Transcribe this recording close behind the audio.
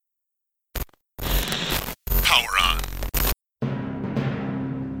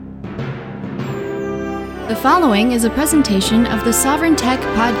The following is a presentation of the Sovereign Tech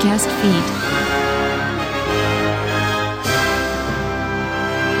podcast feed.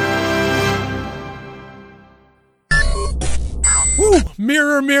 Woo!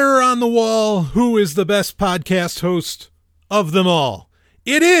 Mirror, mirror on the wall, who is the best podcast host of them all?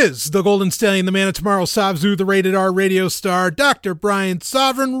 It is the Golden Stallion, the man of tomorrow, Savzu, the rated R radio star, Dr. Brian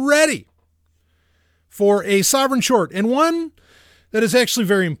Sovereign, ready for a Sovereign short, and one that is actually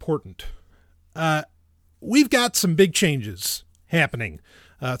very important. We've got some big changes happening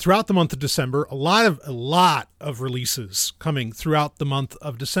throughout the month of December. A lot of releases coming throughout the month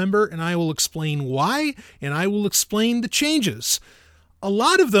of December, and I will explain why, and I will explain the changes. A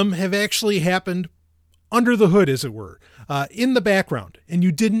lot of them have actually happened under the hood, as it were, in the background, and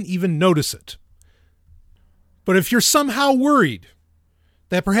you didn't even notice it. But if you're somehow worried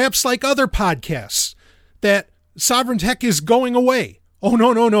that perhaps like other podcasts, that Sovereign Tech is going away, oh,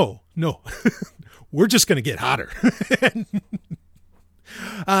 no. We're just going to get hotter.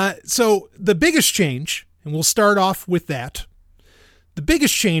 So the biggest change, and we'll start off with that, the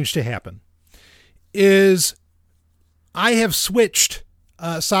biggest change to happen is I have switched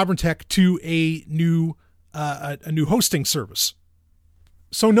Sovereign Tech to a new hosting service.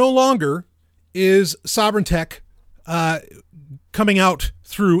 So no longer is Sovereign Tech coming out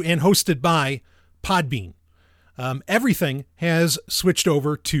through and hosted by Podbean. Everything has switched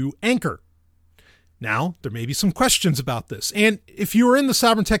over to Anchor. Now, there may be some questions about this. And if you were in the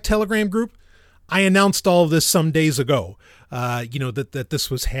Sovereign Tech Telegram group, I announced all of this some days ago, that this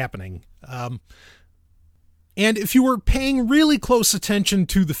was happening. And if you were paying really close attention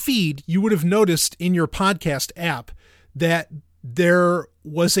to the feed, you would have noticed in your podcast app that there's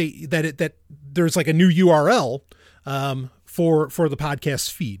like a new URL for the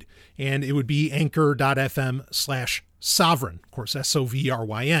podcast feed. And it would be anchor.fm/sovereign, of course,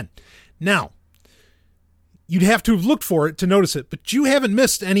 SOVRYN. Now, you'd have to have looked for it to notice it, but you haven't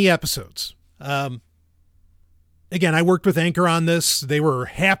missed any episodes. Again, I worked with Anchor on this. They were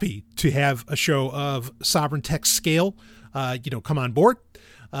happy to have a show of Sovereign Tech scale, come on board.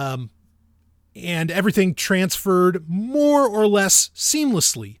 And everything transferred more or less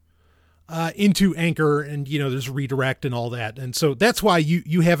seamlessly into Anchor, and, there's a redirect and all that. And so that's why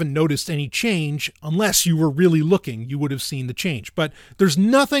you haven't noticed any change. Unless you were really looking, you would have seen the change. But there's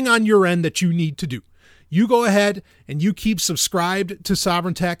nothing on your end that you need to do. You go ahead and you keep subscribed to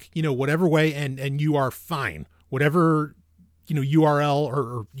Sovereign Tech, whatever way, and you are fine. Whatever, URL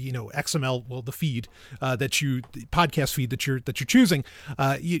or XML, well, the feed the podcast feed that you're choosing,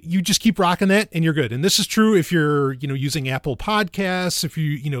 you just keep rocking that and you're good. And this is true if you're, using Apple Podcasts, if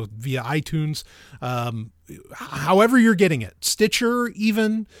you, via iTunes, however you're getting it, Stitcher,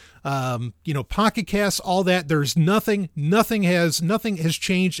 even, Pocket Casts, all that. There's nothing has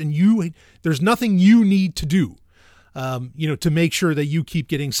changed, and there's nothing you need to do, to make sure that you keep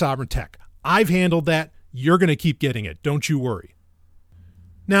getting Sovereign Tech. I've handled that. You're going to keep getting it. Don't you worry.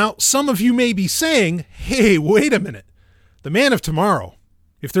 Now, some of you may be saying, hey, wait a minute. The man of tomorrow,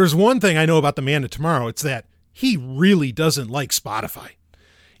 if there's one thing I know about the man of tomorrow, it's that he really doesn't like Spotify.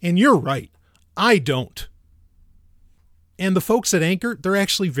 And you're right. I don't. And the folks at Anchor, they're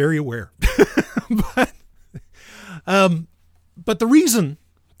actually very aware. But the reason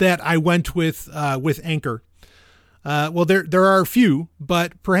that I went with Anchor, there are a few,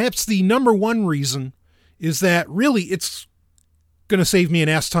 but perhaps the number one reason is that really it's going to save me an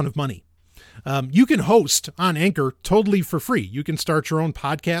ass ton of money. You can host on Anchor totally for free. You can start your own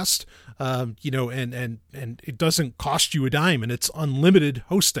podcast, and it doesn't cost you a dime, and it's unlimited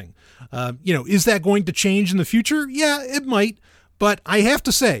hosting. Is that going to change in the future? Yeah, it might. But I have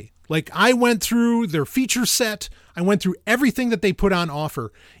to say, I went through their feature set. I went through everything that they put on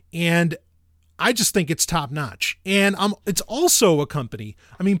offer, and I just think it's top notch. And it's also a company.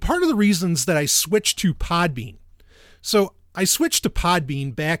 Part of the reasons that I switched to Podbean. So I switched to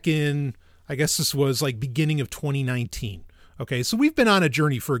Podbean back in, I guess this was beginning of 2019. Okay. So we've been on a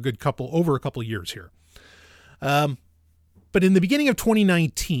journey for over a couple of years here. But in the beginning of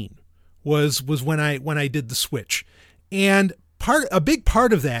 2019 was when I did the switch, and a big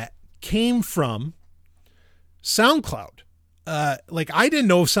part of that came from SoundCloud. I didn't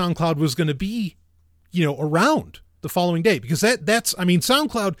know if SoundCloud was going to be, around the following day, because that's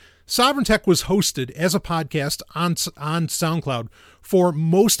SoundCloud, Sovereign Tech was hosted as a podcast on SoundCloud for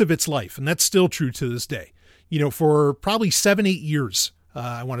most of its life. And that's still true to this day, for probably 7-8 years.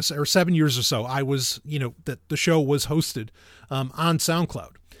 I want to say, or 7 years or so, I was, that the show was hosted on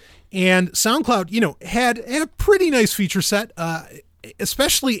SoundCloud. And SoundCloud, had a pretty nice feature set.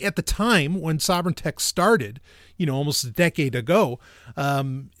 especially at the time when Sovereign Tech started, almost a decade ago,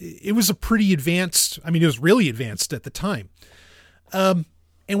 it was a pretty advanced, it was really advanced at the time. And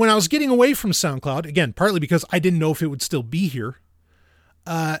when I was getting away from SoundCloud, again, partly because I didn't know if it would still be here,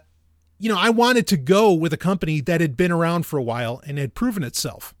 I wanted to go with a company that had been around for a while and had proven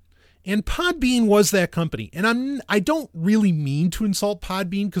itself. And Podbean was that company. And I don't really mean to insult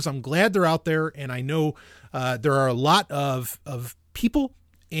Podbean, because I'm glad they're out there. And I know there are a lot of people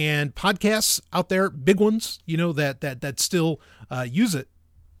and podcasts out there, big ones, that still use it.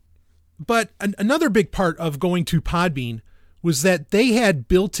 But another big part of going to Podbean was that they had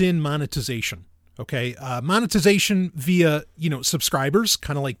built-in monetization. Okay. Monetization via, subscribers,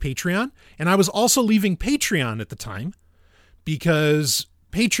 kind of like Patreon. And I was also leaving Patreon at the time because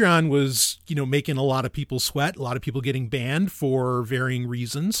Patreon was, making a lot of people sweat, a lot of people getting banned for varying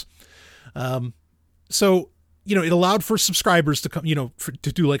reasons. So, it allowed for subscribers to come,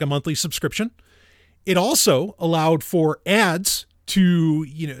 to do like a monthly subscription. It also allowed for ads to,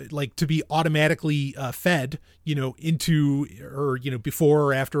 to be automatically fed, into, or, before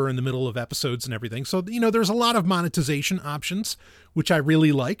or after or in the middle of episodes and everything. So, there's a lot of monetization options, which I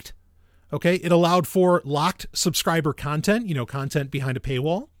really liked. Okay. It allowed for locked subscriber content, content behind a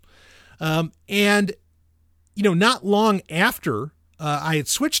paywall. And not long after I had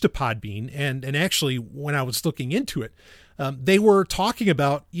switched to Podbean and actually when I was looking into it, they were talking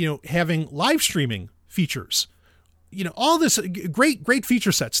about, having live streaming features, all this great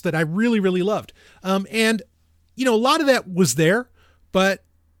feature sets that I really, really loved. And, a lot of that was there, but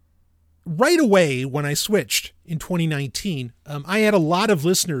right away when I switched in 2019, I had a lot of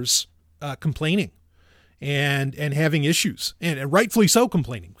listeners complaining and having issues, and rightfully so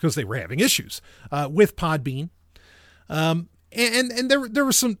complaining, because they were having issues with Podbean. And there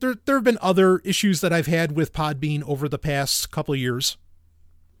have been other issues that I've had with Podbean over the past couple of years.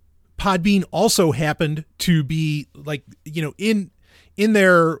 Podbean also happened to be like, in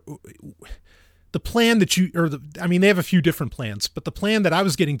their, the plan that they have a few different plans, but the plan that I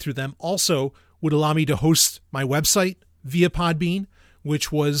was getting through them also would allow me to host my website via Podbean,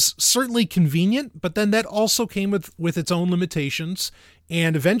 which was certainly convenient, but then that also came with its own limitations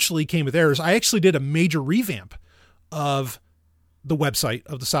and eventually came with errors. I actually did a major revamp of the website,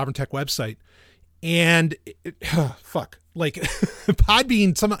 of the Sovereign Tech website. And Podbean,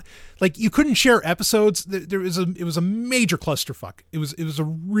 you couldn't share episodes. It was a major clusterfuck. It was a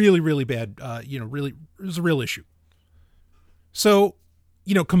really, really bad, it was a real issue. So,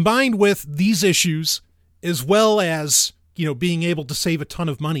 combined with these issues, as well as, being able to save a ton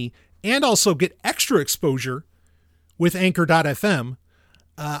of money and also get extra exposure with Anchor.fm,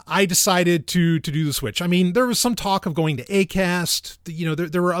 I decided to do the switch. There was some talk of going to Acast.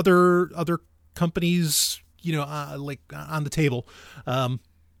 There were other companies, on the table.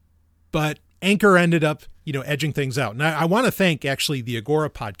 But Anchor ended up, edging things out. And I want to thank actually the Agora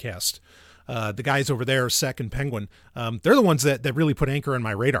podcast. The guys over there, Sec and Penguin, they're the ones that really put Anchor on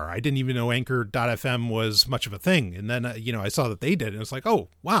my radar. I didn't even know Anchor.fm was much of a thing. And then, I saw that they did, and it was like, oh,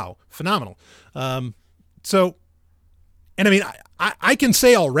 wow, phenomenal. I can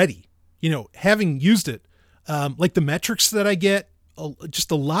say already, having used it, like the metrics that I get,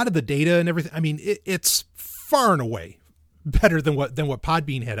 just a lot of the data and everything. It's far and away better than what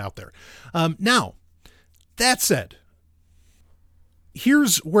Podbean had out there. Now, that said,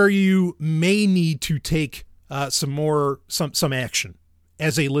 here's where you may need to take some action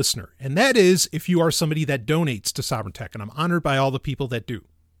as a listener. And that is if you are somebody that donates to Sovereign Tech, and I'm honored by all the people that do.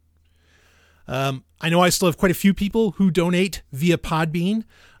 I know I still have quite a few people who donate via Podbean.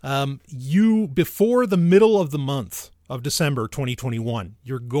 Before the middle of the month of December 2021,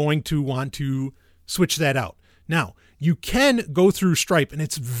 you're going to want to switch that out. Now, you can go through Stripe, and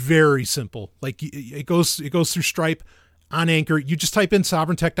it's very simple. It goes through Stripe on Anchor. You just type in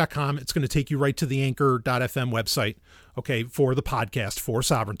sovereigntech.com. It's going to take you right to the Anchor.fm website, okay, for the podcast for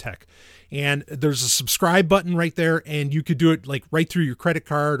Sovereign Tech. And there's a subscribe button right there, and you could do it right through your credit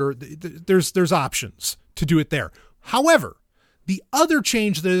card, or there's options to do it there. However, the other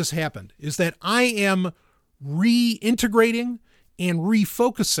change that has happened is that I am reintegrating and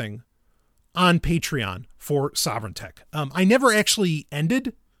refocusing on Patreon for Sovereign Tech. I never actually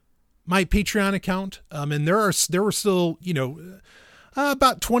ended my Patreon account. And there were still,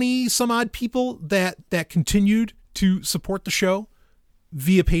 about 20 some odd people that continued to support the show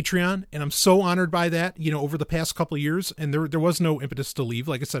via Patreon. And I'm so honored by that, over the past couple of years. And there was no impetus to leave.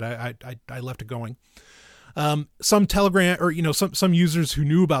 Like I said, I left it going. Some Telegram or, some users who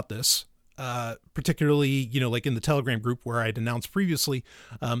knew about this, particularly, like in the Telegram group where I'd announced previously,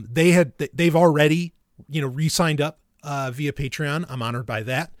 they've already, re-signed up via Patreon. I'm honored by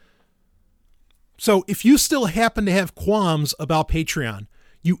that. So if you still happen to have qualms about Patreon,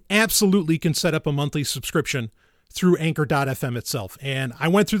 you absolutely can set up a monthly subscription through Anchor.fm itself. And I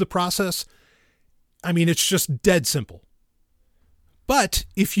went through the process. I mean, it's just dead simple. But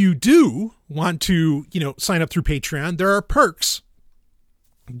if you do want to, sign up through Patreon, there are perks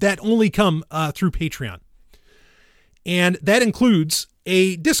that only come through Patreon. And that includes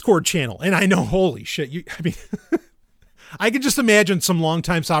a Discord channel. And I know, holy shit, I can just imagine some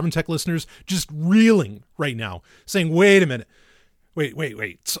longtime Sovereign Tech listeners just reeling right now, saying, wait a minute, wait,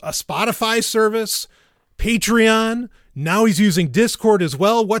 a Spotify service, Patreon, now he's using Discord as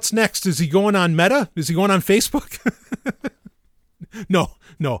well. What's next? Is he going on Meta? Is he going on Facebook?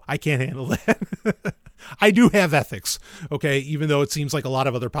 No, I can't handle that. I do have ethics, okay? Even though it seems like a lot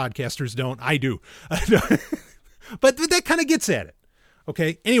of other podcasters don't, I do. But that kind of gets at it,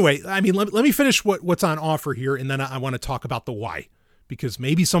 okay? Anyway, I mean, let me finish what's on offer here, and then I want to talk about the why, because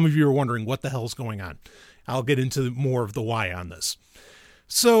maybe some of you are wondering what the hell's going on. I'll get into more of the why on this.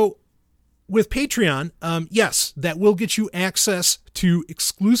 So with Patreon, yes, that will get you access to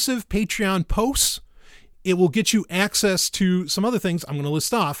exclusive Patreon posts. It will get you access to some other things I'm going to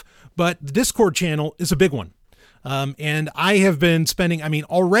list off, but the Discord channel is a big one. And I have been spending,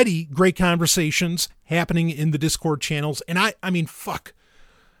 already great conversations happening in the Discord channels. And I'm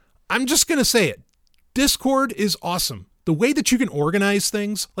just going to say it. Discord is awesome. The way that you can organize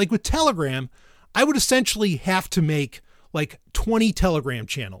things, like with Telegram, I would essentially have to make like 20 Telegram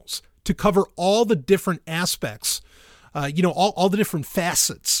channels to cover all the different aspects, all the different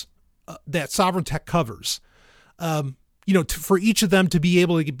facets that Sovereign Tech covers, for each of them to be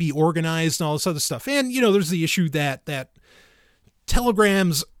able to be organized and all this other stuff. And, there's the issue that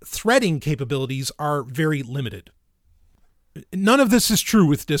Telegram's threading capabilities are very limited. None of this is true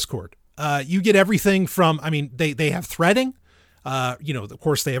with Discord. You get everything from, they have threading, of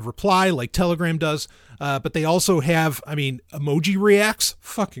course they have reply like Telegram does, but they also have, emoji reacts,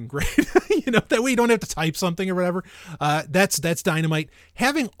 fucking great. That way you don't have to type something or whatever. That's dynamite.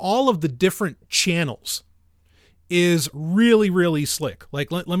 Having all of the different channels is really, really slick.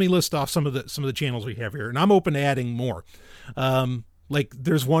 Like, let me list off some of the channels we have here, and I'm open to adding more. Like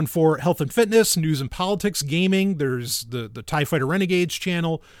there's one for health and fitness, news and politics, gaming. There's the TIE Fighter Renegades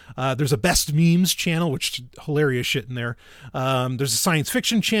channel. There's a best memes channel, which hilarious shit in there. There's a science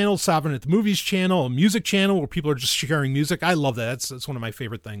fiction channel, Sovereign at the Movies channel, a music channel where people are just sharing music. I love that. That's one of my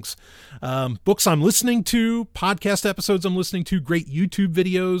favorite things. Books I'm listening to, podcast episodes I'm listening to, great YouTube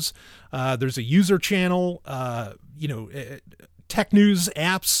videos. There's a user channel, tech news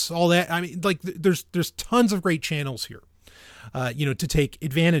apps, all that. There's tons of great channels here. To take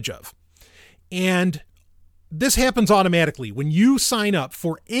advantage of. And this happens automatically when you sign up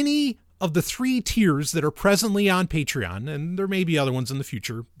for any of the 3 tiers that are presently on Patreon, and there may be other ones in the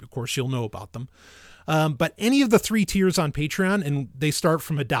future. Of course, you'll know about them. But any of the 3 tiers on Patreon, and they start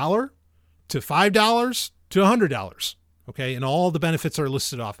from $1 to $5 to $100. Okay. And all the benefits are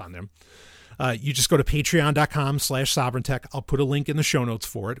listed off on them. You just go to patreon.com/sovereigntech. I'll put a link in the show notes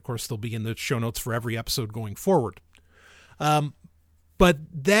for it. Of course, they'll be in the show notes for every episode going forward. But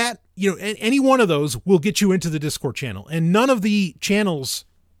that, any one of those will get you into the Discord channel, and none of the channels,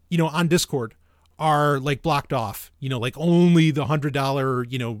 on Discord are like blocked off, like only the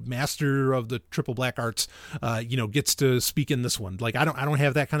 $100, master of the triple black arts, gets to speak in this one. Like, I don't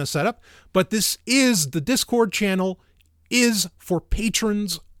have that kind of setup, but the Discord channel is for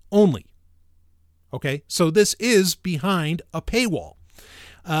patrons only. Okay. So this is behind a paywall.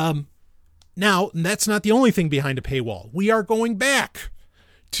 Now, that's not the only thing behind a paywall. We are going back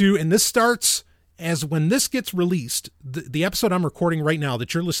to, and this starts as when this gets released, the episode I'm recording right now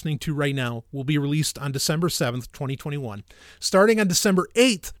that you're listening to right now will be released on December 7th, 2021. Starting on December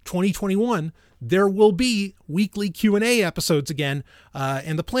 8th, 2021, there will be weekly Q&A episodes again.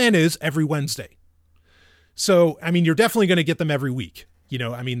 And the plan is every Wednesday. So, you're definitely going to get them every week.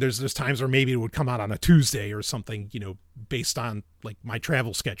 There's times where maybe it would come out on a Tuesday or something, based on like my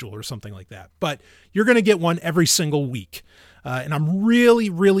travel schedule or something like that. But you're going to get one every single week. And I'm really,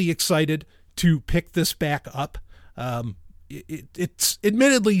 really excited to pick this back up. It's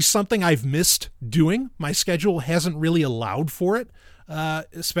admittedly something I've missed doing. My schedule hasn't really allowed for it,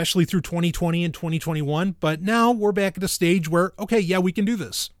 especially through 2020 and 2021. But now we're back at a stage where, okay, yeah, we can do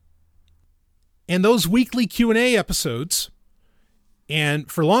this. And those weekly Q&A episodes,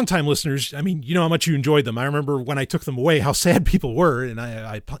 and for longtime listeners, you know how much you enjoyed them. I remember when I took them away, how sad people were. And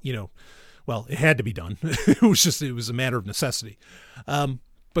I it had to be done. It was a matter of necessity.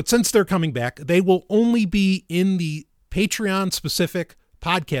 But since they're coming back, they will only be in the Patreon specific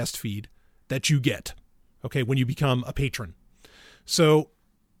podcast feed that you get. Okay. When you become a patron. So,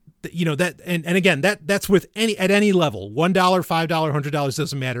 that, and again, that's with at any level, $1, $5, $100,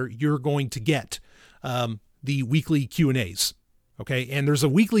 doesn't matter. You're going to get, the weekly Q&As. Okay. And there's a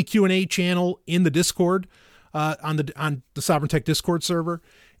weekly Q&A channel in the Discord, on the Sovereign Tech Discord server.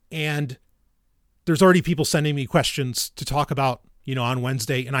 And there's already people sending me questions to talk about, on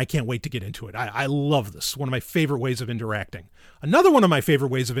Wednesday, and I can't wait to get into it. I love this. One of my favorite ways of interacting. Another one of my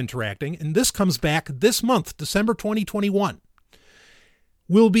favorite ways of interacting, and this comes back this month, December 2021,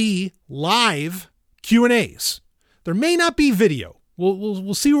 will be live Q&As. There may not be video.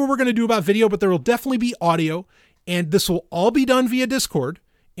 We'll see what we're going to do about video, but there will definitely be audio, and this will all be done via Discord,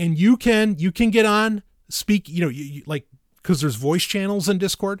 and you can get on, speak, because there's voice channels in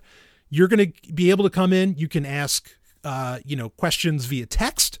Discord. You're going to be able to come in. You can ask, questions via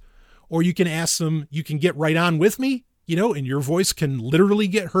text, or you can ask them, you can get right on with me, and your voice can literally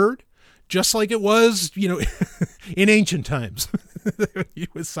get heard, just like it was, in ancient times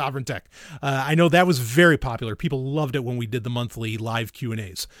with Sovereign Tech. I know that was very popular. People loved it when we did the monthly live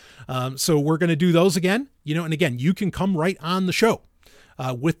Q&As. So we're going to do those again, and again, you can come right on the show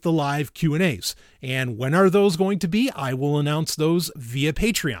with the live Q&As. And when are those going to be? I will announce those via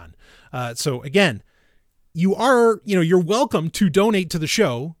Patreon. So again, you're welcome to donate to the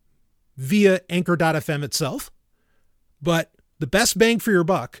show via Anchor.fm itself, but the best bang for your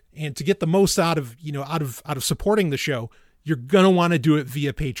buck and to get the most out of supporting the show, you're going to want to do it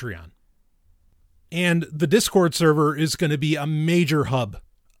via Patreon. And the Discord server is going to be a major hub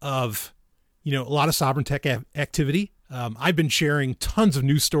of, a lot of Sovereign Tech activity. I've been sharing tons of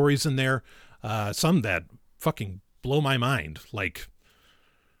news stories in there. Some that fucking blow my mind, like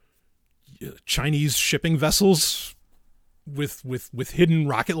Chinese shipping vessels with hidden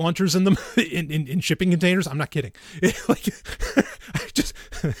rocket launchers in them in shipping containers. I'm not kidding. Just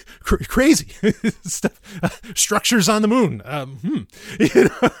crazy stuff. Structures on the moon.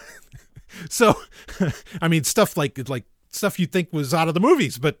 So, I mean, stuff like stuff you think was out of the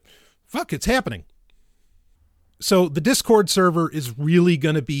movies, but fuck, it's happening. So the Discord server is really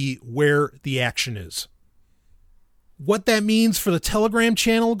going to be where the action is. What that means for the Telegram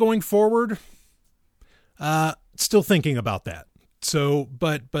channel going forward, still thinking about that. So,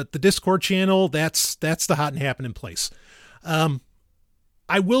 but the Discord channel, that's the hot and happening place.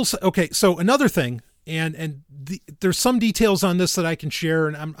 I will say, okay, so another thing, and there's some details on this that I can share,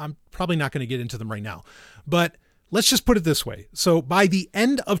 and I'm probably not going to get into them right now, but let's just put it this way. So by the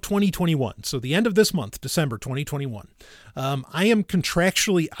end of 2021, so the end of this month, December 2021, I am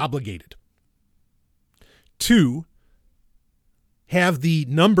contractually obligated to have the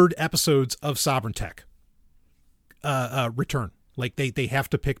numbered episodes of Sovereign Tech return. Like they have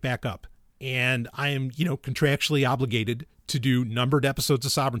to pick back up. And I am, contractually obligated to do numbered episodes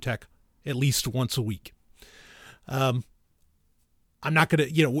of Sovereign Tech at least once a week. I'm not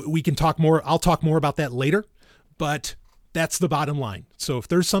going to, we can talk more. I'll talk more about that later, but that's the bottom line. So if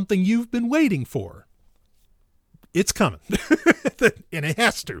there's something you've been waiting for, it's coming and it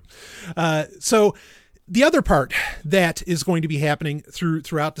has to. So the other part that is going to be happening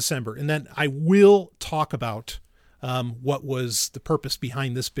throughout December, and then I will talk about what was the purpose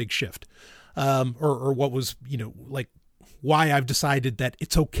behind this big shift, or what was, why I've decided that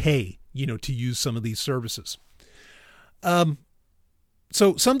it's okay, to use some of these services.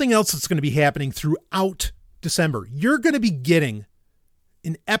 So something else that's going to be happening throughout December, you're going to be getting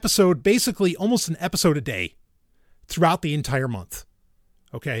an episode, basically almost an episode a day throughout the entire month.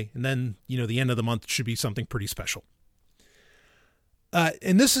 Okay. And then, the end of the month should be something pretty special.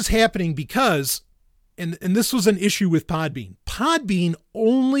 And this is happening because, and this was an issue with Podbean. Podbean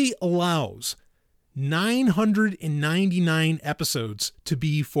only allows 999 episodes to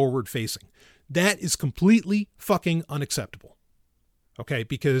be forward facing. That is completely fucking unacceptable. Okay.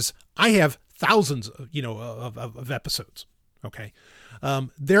 Because I have thousands of episodes. Okay.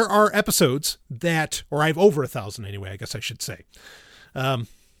 There are episodes that, or I have over 1,000 anyway, I guess I should say.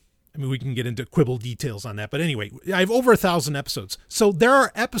 We can get into quibble details on that, but anyway, I have over 1,000 episodes. So there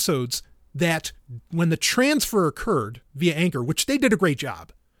are episodes that when the transfer occurred via Anchor, which they did a great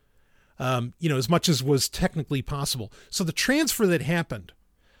job, as much as was technically possible. So the transfer that happened,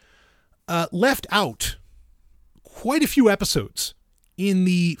 left out quite a few episodes in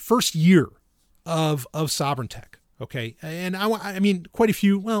the first year of Sovereign Tech. Okay. And I mean, quite a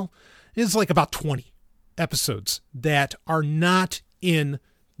few, well, it's like about 20 episodes that are not in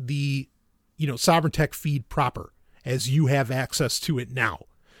the, Sovereign Tech feed proper as you have access to it now.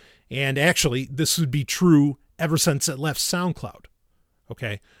 And actually this would be true ever since it left SoundCloud.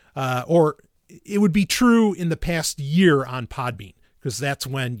 Okay. Or it would be true in the past year on Podbean, because that's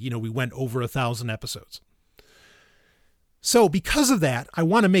when, we went over 1,000 episodes. So because of that, I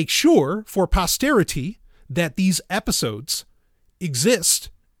want to make sure for posterity that these episodes exist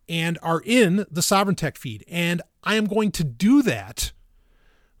and are in the Sovereign Tech feed. And I am going to do that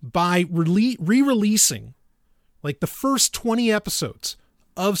by re-releasing like the first 20 episodes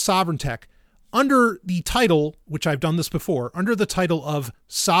of Sovereign Tech under the title, which I've done this before, under the title of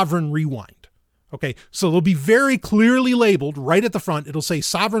Sovereign Rewind. Okay, so they'll be very clearly labeled right at the front. It'll say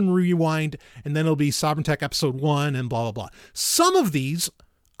Sovereign Rewind, and then it'll be Sovereign Tech Episode 1 and blah, blah, blah. Some of these,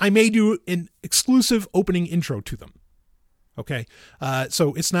 I may do an exclusive opening intro to them. Okay,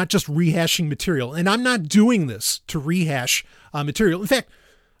 so it's not just rehashing material. And I'm not doing this to rehash material. In fact,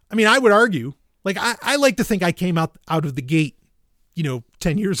 I mean, I would argue, like, I like to think I came out of the gate,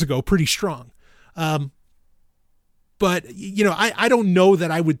 10 years ago pretty strong. But, I don't know that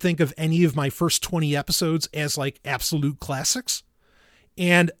I would think of any of my first 20 episodes as like absolute classics.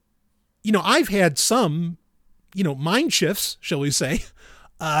 And, I've had some, mind shifts, shall we say,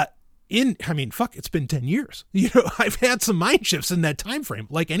 it's been 10 years. I've had some mind shifts in that time frame,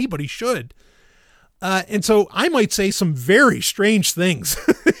 like anybody should. And so I might say some very strange things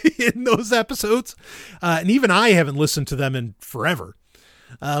in those episodes. And even I haven't listened to them in forever.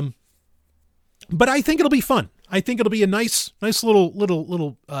 But I think it'll be fun. I think it'll be a nice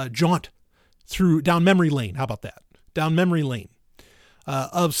little jaunt down memory lane. How about that? Down memory lane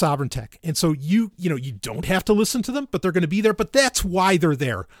of Sovereign Tech. And so you don't have to listen to them, but they're going to be there. But that's why they're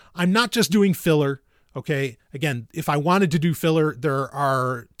there. I'm not just doing filler. Okay. Again, if I wanted to do filler, there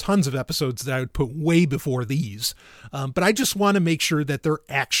are tons of episodes that I would put way before these. But I just want to make sure that they're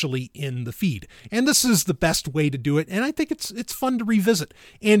actually in the feed. And this is the best way to do it. And I think it's fun to revisit.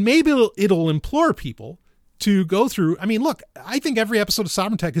 And maybe it'll implore people to go through. I mean, look, I think every episode of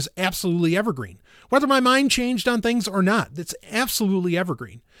Sovereign Tech is absolutely evergreen. Whether my mind changed on things or not, it's absolutely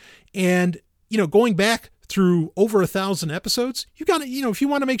evergreen. And, going back through over 1,000 episodes, you got to, if you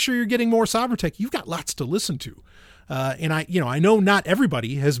want to make sure you're getting more Sovereign Tech, you've got lots to listen to. And I know not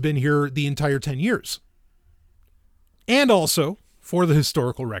everybody has been here the entire 10 years. And also, for the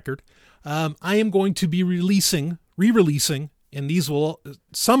historical record, I am going to be re-releasing, and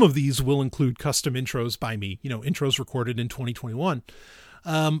some of these will include custom intros by me, intros recorded in 2021,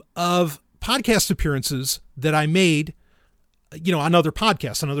 of podcast appearances that I made, on other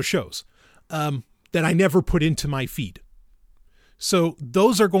podcasts, on other shows, that I never put into my feed. So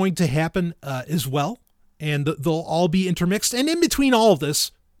those are going to happen as well, and they'll all be intermixed. And in between all of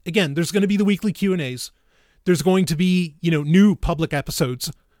this, again, there's going to be the weekly Q&As. There's going to be, new public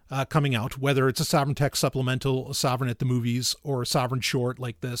episodes coming out, whether it's a Sovereign Tech supplemental, a Sovereign at the Movies, or a Sovereign short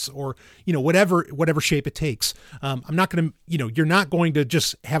like this, or, whatever shape it takes. I'm not going to, you're not going to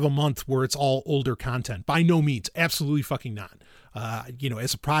just have a month where it's all older content. By no means. Absolutely fucking not.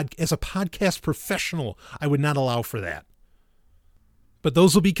 As a podcast professional, I would not allow for that. But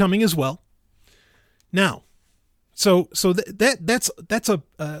those will be coming as well. Now, so that's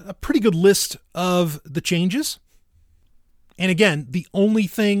a pretty good list of the changes. And again, the only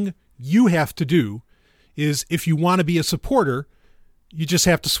thing you have to do is, if you want to be a supporter, you just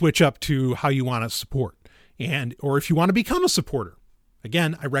have to switch up to how you want to support. Or if you want to become a supporter,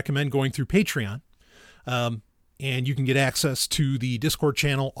 again, I recommend going through Patreon. And you can get access to the Discord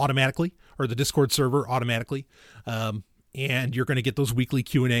channel automatically, or the Discord server automatically. And you're going to get those weekly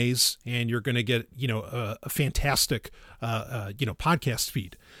Q&As, and you're going to get, a fantastic, podcast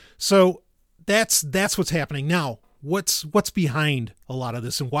feed. So that's what's happening now. What's behind a lot of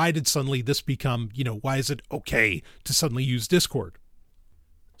this, and why did suddenly this become, why is it okay to suddenly use Discord?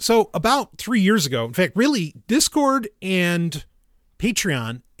 So about 3 years ago, in fact, really Discord and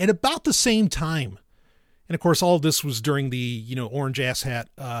Patreon at about the same time. And of course, all of this was during the, orange ass hat,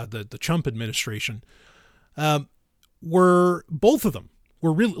 the Trump administration, both of them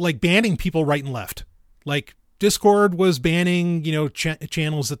were really like banning people right and left. Like Discord was banning,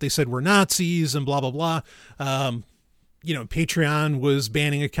 channels that they said were Nazis and blah, blah, blah. Patreon was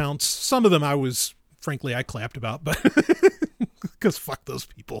banning accounts. Some of them I clapped about, but because fuck those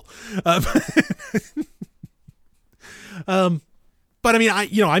people. But I mean,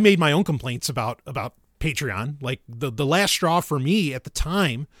 I made my own complaints about Patreon, like the last straw for me at the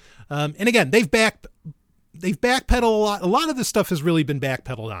time. And again, they've backpedaled a lot. A lot of this stuff has really been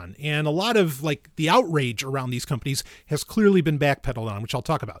backpedaled on, and a lot of like the outrage around these companies has clearly been backpedaled on, which I'll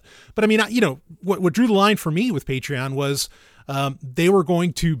talk about. But I mean, what drew the line for me with Patreon was, they were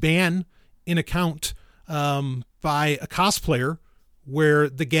going to ban an account, by a cosplayer where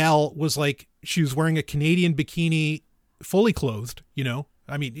the gal was like, she was wearing a Canadian bikini, fully clothed,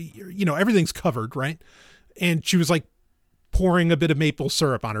 I mean, everything's covered, right? And she was like pouring a bit of maple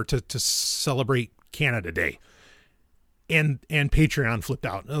syrup on her to celebrate Canada Day. and Patreon flipped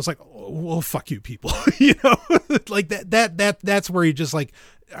out. And I was like, oh, well, fuck you people. Like that's where you're just like,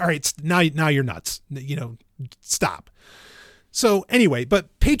 all right, now you're nuts, stop. So anyway,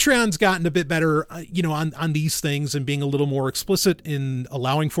 but Patreon's gotten a bit better, on these things and being a little more explicit in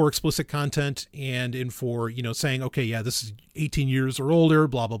allowing for explicit content and in for, saying, okay, yeah, this is 18 years or older,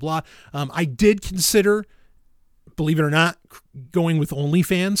 blah, blah, blah. I did consider, believe it or not, going with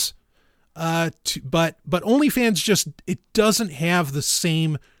OnlyFans, but OnlyFans it doesn't have the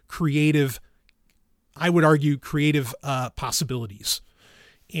same creative, I would argue, possibilities.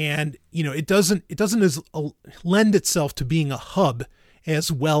 And, it doesn't lend itself to being a hub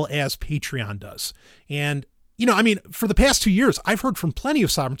as well as Patreon does. And, for the past 2 years, I've heard from plenty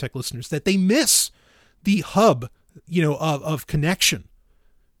of Sovereign Tech listeners that they miss the hub, of connection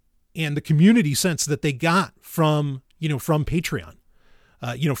and the community sense that they got from Patreon,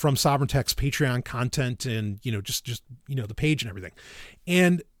 from Sovereign Tech's Patreon content and, just the page and everything.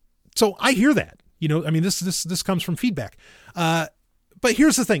 And so I hear that, this comes from feedback. But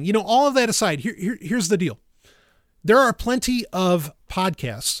here's the thing, all of that aside, here's the deal. There are plenty of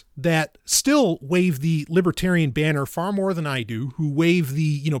podcasts that still wave the libertarian banner far more than I do, who wave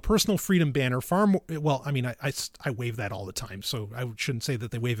the, personal freedom banner far more. Well, I wave that all the time, so I shouldn't say that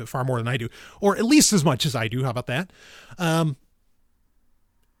they wave it far more than I do, or at least as much as I do. How about that?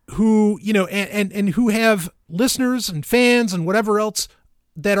 Who, and who have listeners and fans and whatever else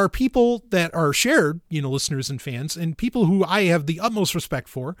that are people that are shared, listeners and fans, and people who I have the utmost respect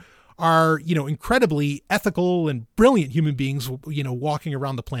for are, incredibly ethical and brilliant human beings, walking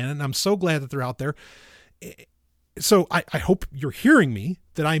around the planet. And I'm so glad that they're out there. So I hope you're hearing me,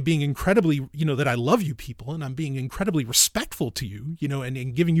 that I'm being incredibly, that I love you people and I'm being incredibly respectful to you,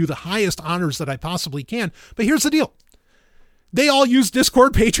 and giving you the highest honors that I possibly can. But here's the deal. They all use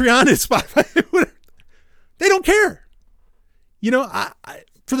Discord, Patreon, and Spotify. They don't care.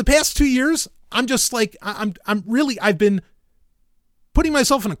 For the past 2 years, I'm just like, I've been putting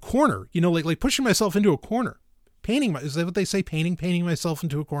myself in a corner, like pushing myself into a corner, is that what they say? Painting myself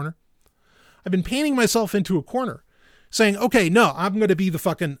into a corner. I've been painting myself into a corner saying, okay, no, I'm going to be the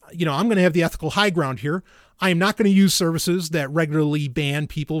fucking, I'm going to have the ethical high ground here. I am not going to use services that regularly ban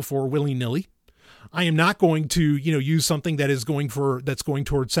people for willy-nilly. I am not going to, use something that's going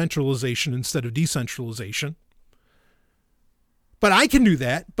towards centralization instead of decentralization. But I can do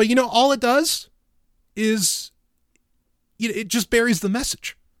that. But, all it does is it just buries the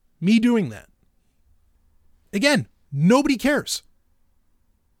message. Me doing that. Again, nobody cares.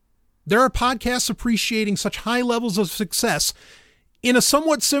 There are podcasts appreciating such high levels of success in a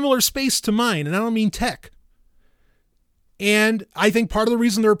somewhat similar space to mine, and I don't mean tech. And I think part of the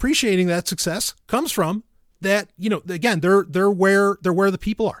reason they're appreciating that success comes from that, again, they're where the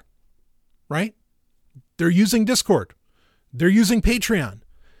people are, right? They're using Discord. They're using Patreon.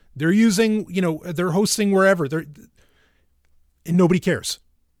 They're using, they're hosting wherever. And nobody cares.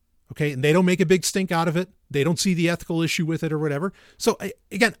 Okay. And they don't make a big stink out of it. They don't see the ethical issue with it or whatever. So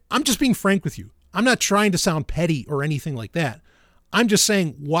again, I'm just being frank with you. I'm not trying to sound petty or anything like that. I'm just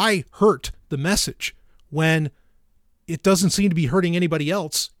saying, why hurt the message when it doesn't seem to be hurting anybody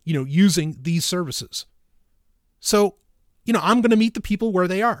else, using these services? So, I'm going to meet the people where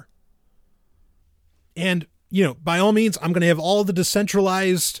they are. And, by all means, I'm going to have all the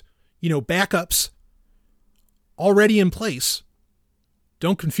decentralized, backups already in place.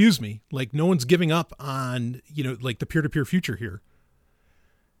 Don't confuse me. Like, no one's giving up on, like the peer-to-peer future here.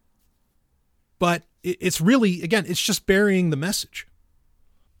 But it's really, again, it's just burying the message.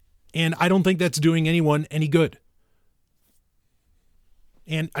 And I don't think that's doing anyone any good.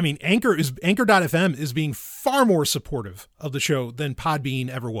 And Anchor.fm is being far more supportive of the show than Podbean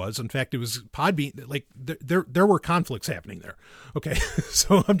ever was. In fact, it was Podbean, like there were conflicts happening there. Okay.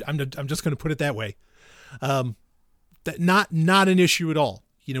 So I'm just going to put it that way. That not an issue at all,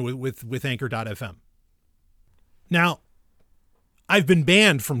 with Anchor.fm. Now, I've been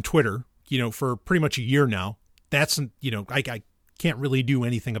banned from Twitter, for pretty much a year now. That's, I can't really do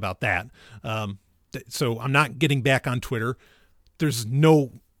anything about that. So I'm not getting back on Twitter. There's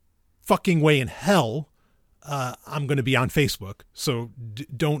no fucking way in hell I'm going to be on Facebook. So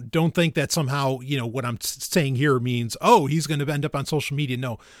don't think that somehow, what I'm saying here means, oh, he's going to end up on social media.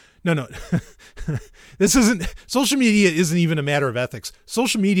 No. Social media isn't even a matter of ethics.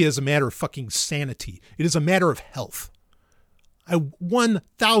 Social media is a matter of fucking sanity. It is a matter of health. I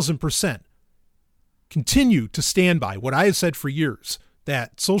 1000% continue to stand by what I have said for years,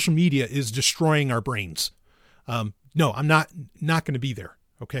 that social media is destroying our brains. No, I'm not going to be there.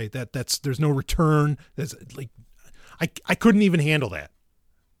 Okay. There's no return. That's like, I couldn't even handle that.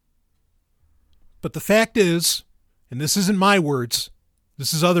 But the fact is, and this isn't my words,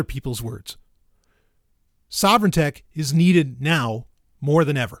 this is other people's words, Sovereign Tech is needed now more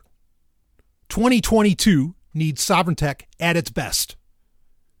than ever. 2022 needs Sovereign Tech at its best.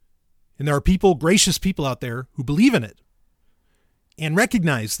 And there are people, gracious people out there who believe in it and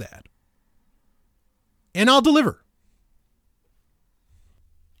recognize that. And I'll deliver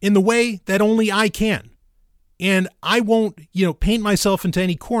in the way that only I can. And I won't, paint myself into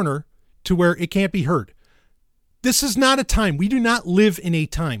any corner to where it can't be heard. This is not a time. We do not live in a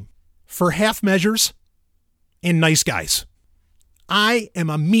time for half measures and nice guys. I am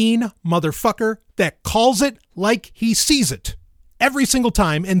a mean motherfucker that calls it like he sees it every single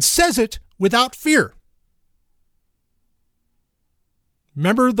time and says it without fear.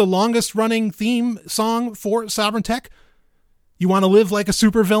 Remember the longest running theme song for Sovereign Tech? You want to live like a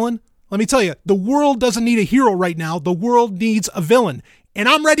supervillain? Let me tell you, the world doesn't need a hero right now. The world needs a villain. And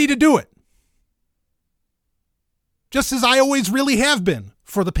I'm ready to do it. Just as I always really have been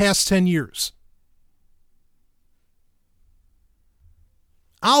for the past 10 years.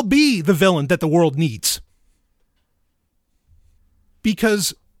 I'll be the villain that the world needs.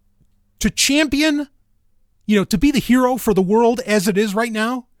 Because to champion, to be the hero for the world as it is right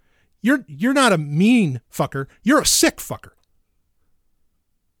now, you're not a mean fucker. You're a sick fucker.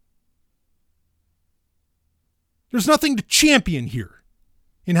 There's nothing to champion here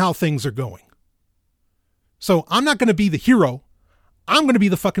in how things are going. So I'm not going to be the hero. I'm going to be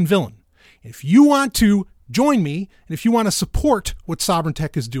the fucking villain. If you want to join me, and if you want to support what Sovereign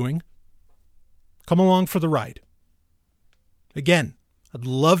Tech is doing, come along for the ride. Again, I'd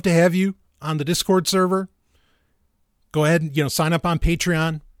love to have you on the Discord server. Go ahead and, sign up on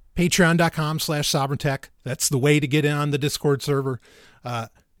Patreon, patreon.com/sovereigntech. That's the way to get in on the Discord server.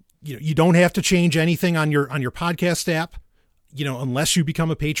 You don't have to change anything on your podcast app. Unless you become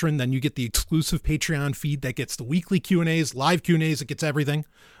a patron, then you get the exclusive Patreon feed that gets the weekly Q&As, live Q&As. It gets everything.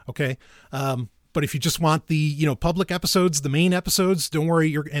 Okay. But if you just want the, public episodes, the main episodes, don't worry.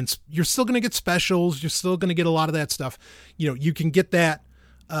 You're still going to get specials. You're still going to get a lot of that stuff. You can get that,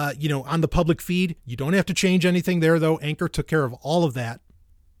 on the public feed. You don't have to change anything there though. Anchor took care of all of that.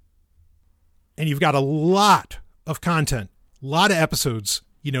 And you've got a lot of content, a lot of episodes,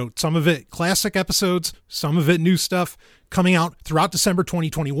 some of it classic episodes, some of it new stuff coming out throughout December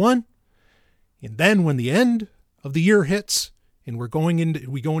 2021. And then when the end of the year hits and we go into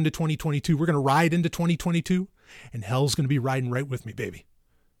 2022, we're going to ride into 2022 and hell's going to be riding right with me, baby.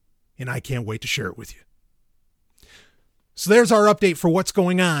 And I can't wait to share it with you. So there's our update for what's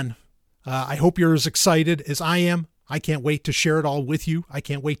going on. I hope you're as excited as I am. I can't wait to share it all with you. I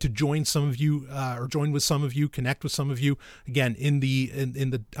can't wait to join some of you, or join with some of you, connect with some of you again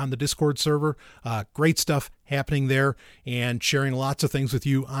on the Discord server. Great stuff happening there and sharing lots of things with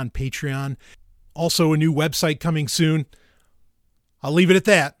you on Patreon. Also a new website coming soon. I'll leave it at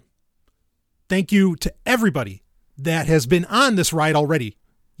that. Thank you to everybody that has been on this ride already.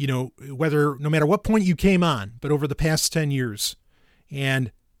 No matter what point you came on, but over the past 10 years.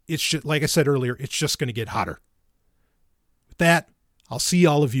 And it's just, like I said earlier, it's just going to get hotter. With that, I'll see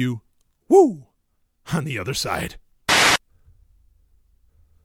all of you, on the other side.